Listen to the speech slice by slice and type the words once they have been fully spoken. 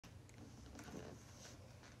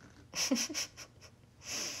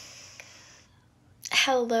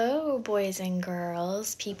Hello, boys and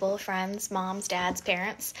girls, people, friends, moms, dads,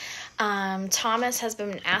 parents. Thomas has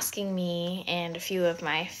been asking me and a few of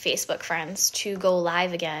my Facebook friends to go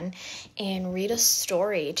live again and read a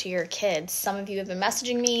story to your kids. Some of you have been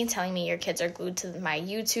messaging me, telling me your kids are glued to my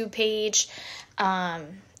YouTube page.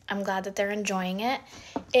 I'm glad that they're enjoying it.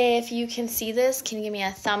 If you can see this, can you give me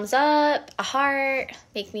a thumbs up, a heart,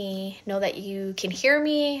 make me know that you can hear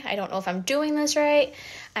me? I don't know if I'm doing this right.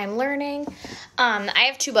 I'm learning. I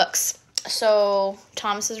have 2 books, so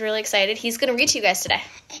Thomas is really excited. He's going to read to you guys today.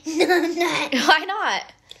 No, I'm not. Why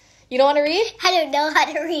not? You don't want to read? I don't know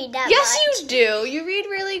how to read that Yes, much. you do. You read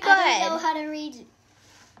really good. I don't know how to read.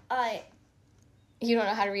 You don't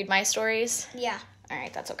know how to read my stories? Yeah. All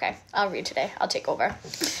right, that's okay. I'll read today. I'll take over.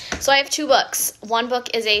 So I have 2 books. One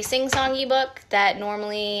book is a sing-songy book that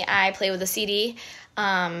normally I play with a CD, but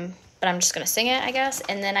I'm just going to sing it, I guess.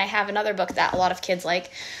 And then I have another book that a lot of kids like.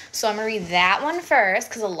 So I'm going to read that one first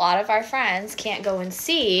because a lot of our friends can't go and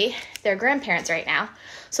see their grandparents right now.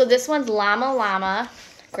 So this one's Llama, Llama,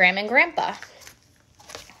 Grandma and Grandpa. I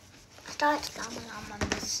thought it's Llama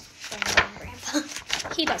miss Grandma and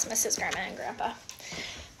Grandpa. He does miss his grandma and grandpa.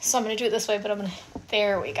 So I'm going to do it this way, but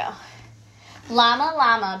there we go. Llama,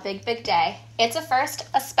 Llama, big, big day. It's a first,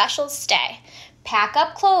 a special stay. Pack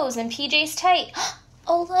up clothes and PJs tight.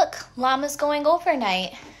 Oh, look, Llama's going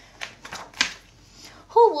overnight.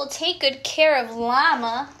 Who will take good care of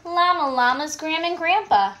Llama? Llama, Llama's Grandma and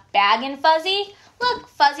Grandpa. Bag and Fuzzy? Look,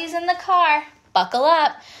 Fuzzy's in the car. Buckle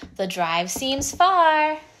up. The drive seems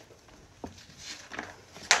far.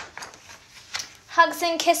 Hugs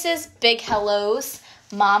and kisses, big hellos.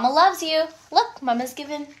 Mama loves you. Look, Mama's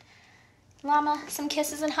giving Llama some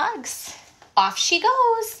kisses and hugs. Off she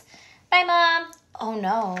goes. Bye, Mom. Oh,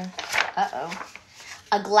 no. Uh-oh.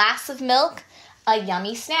 A glass of milk, a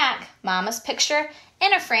yummy snack. Mama's picture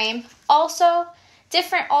in a frame. Also,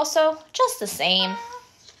 different also, just the same.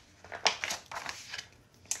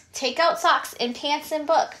 Take out socks and pants and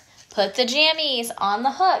book. Put the jammies on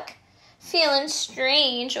the hook. Feeling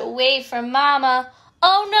strange away from Mama.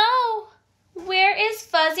 Oh, no. Where is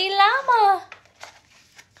Fuzzy Llama?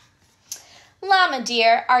 Llama,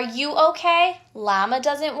 dear, are you okay? Llama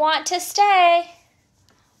doesn't want to stay.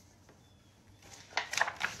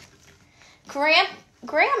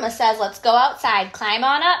 Grandma says, let's go outside. Climb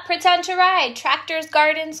on up, pretend to ride. Tractors,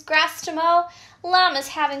 gardens, grass to mow. Llama's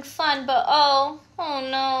having fun, but oh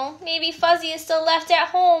no. Maybe Fuzzy is still left at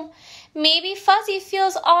home. Maybe Fuzzy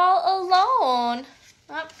feels all alone.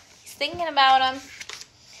 Oh, he's thinking about him.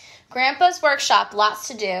 Grandpa's workshop, lots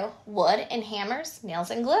to do. Wood and hammers, nails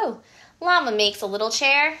and glue. Llama makes a little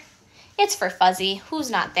chair. It's for Fuzzy, who's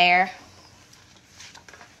not there.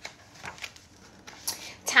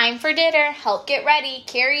 Time for dinner. Help get ready.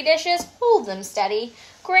 Carry dishes. Hold them steady.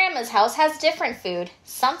 Grandma's house has different food.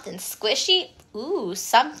 Something squishy. Ooh,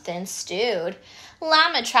 something stewed.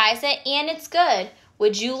 Llama tries it and it's good.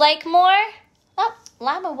 Would you like more? Oh,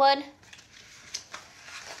 Llama would.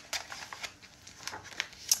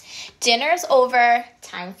 Dinner's over.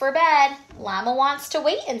 Time for bed. Llama wants to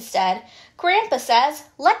wait instead. Grandpa says,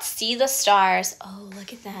 let's see the stars. Oh,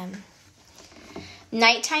 look at them.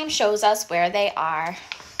 Nighttime shows us where they are.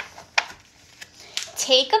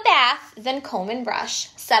 Take a bath, then comb and brush.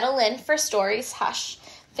 Settle in for stories, hush.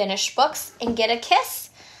 Finish books and get a kiss.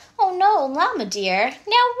 Oh no, Llama dear,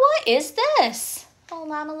 now what is this? Oh,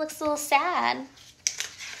 Llama looks a little sad.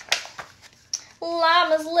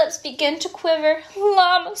 Llama's lips begin to quiver.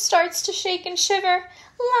 Llama starts to shake and shiver.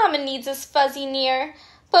 Llama needs his Fuzzy near,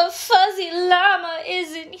 but Fuzzy Llama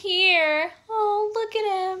isn't here. Oh, look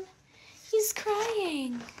at him. He's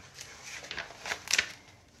crying.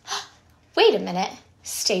 Wait a minute.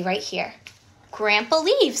 Stay right here. Grandpa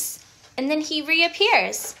leaves, and then he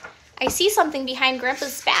reappears. I see something behind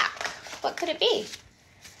Grandpa's back. What could it be?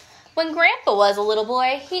 When Grandpa was a little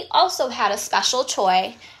boy, he also had a special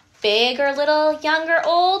toy. Big or little, young or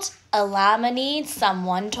old, a llama needs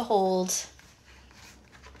someone to hold.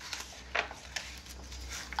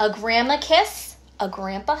 A grandma kiss, a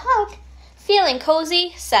grandpa hug. Feeling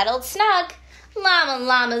cozy, settled snug.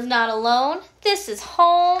 Llama's not alone. This is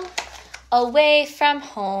home, away from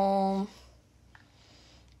home.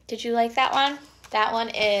 Did you like that one? That one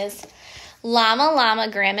is Llama,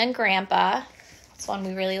 Grandma and Grandpa. It's one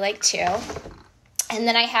we really like too. And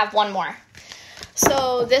then I have one more.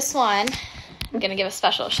 So this one, I'm going to give a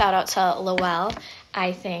special shout out to Lowell.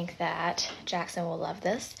 I think that Jackson will love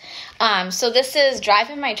this. So this is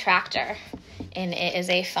Driving My Tractor, and it is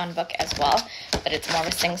a fun book as well, but it's more of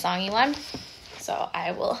a sing-songy one. So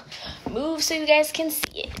I will move so you guys can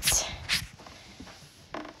see it.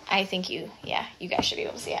 I think you guys should be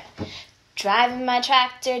able to see it. Driving my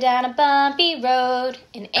tractor down a bumpy road,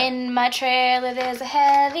 and in my trailer there's a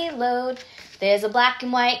heavy load. There's a black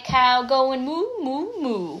and white cow going moo, moo,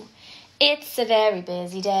 moo. It's a very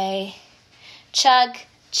busy day. Chug,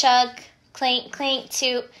 chug, clink, clink,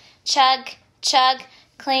 toot. Chug, chug,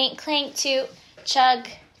 clink, clink, toot. Chug,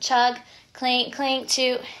 chug, clink, clink,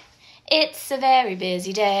 toot. It's a very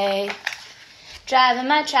busy day. Driving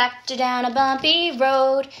my tractor down a bumpy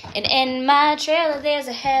road, and in my trailer there's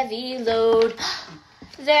a heavy load.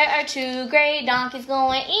 There are 2 gray donkeys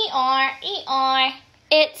going ee-ar, ee-ar.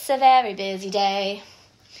 It's a very busy day.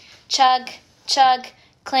 Chug, chug,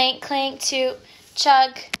 clink, clink, toot.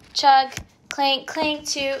 Chug, chug, clink, clink,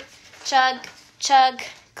 toot. Chug, chug,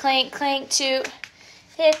 clink, clink, toot.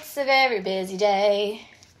 It's a very busy day.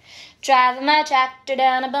 Driving my tractor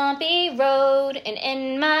down a bumpy road, and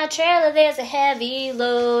in my trailer there's a heavy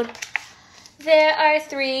load. There are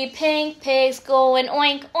 3 pink pigs going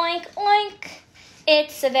oink, oink, oink.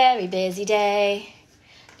 It's a very busy day.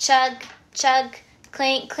 Chug, chug,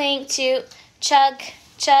 clink, clink, toot. Chug,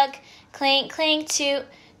 chug, clink, clink, toot.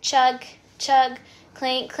 Chug, chug,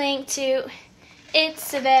 clink, clink, toot.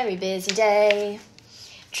 It's a very busy day.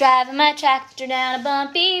 Driving my tractor down a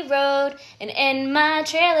bumpy road, and in my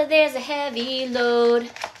trailer there's a heavy load.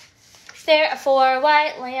 There are 4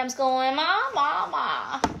 white lambs going ma, ma,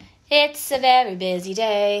 ma. It's a very busy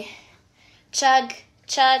day. Chug,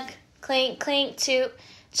 chug, clink, clink, toot.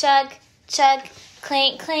 Chug, chug,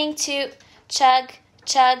 clink, clink, toot. Chug,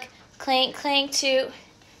 chug, clink, clink, toot.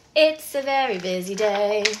 It's a very busy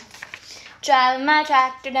day. Driving my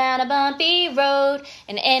tractor down a bumpy road,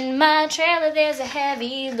 and in my trailer there's a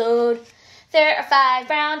heavy load. There are 5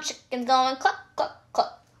 brown chickens going cluck, cluck,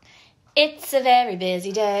 cluck. It's a very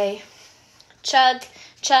busy day. Chug,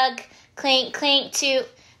 chug, clink, clink, toot.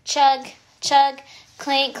 Chug, chug,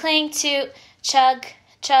 clink, clink, toot. Chug,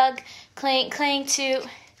 chug, clink, clink, toot.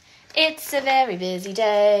 It's a very busy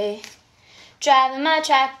day. Driving my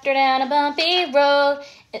tractor down a bumpy road,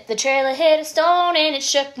 the trailer hit a stone and it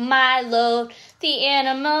shook my load. The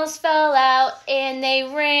animals fell out and they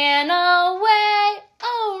ran away.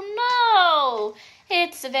 Oh no!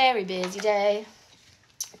 It's a very busy day.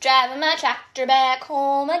 Driving my tractor back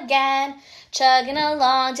home again, chugging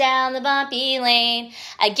along down the bumpy lane.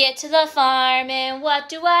 I get to the farm and what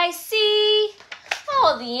do I see?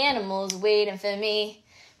 All the animals waiting for me.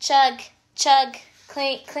 Chug, chug,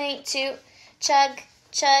 clink, clink, toot. Chug,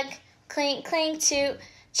 chug, clink, clink, toot.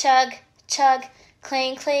 Chug, chug,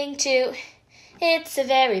 clink, clink, toot. It's a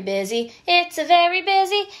very busy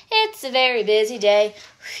day.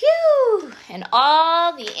 Phew! And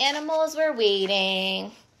all the animals were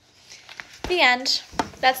waiting. The end.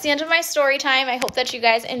 That's the end of my story time. I hope that you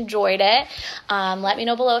guys enjoyed it. Let me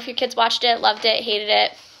know below if your kids watched it, loved it, hated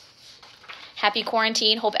it. Happy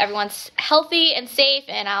quarantine. Hope everyone's healthy and safe,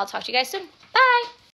 and I'll talk to you guys soon. Bye!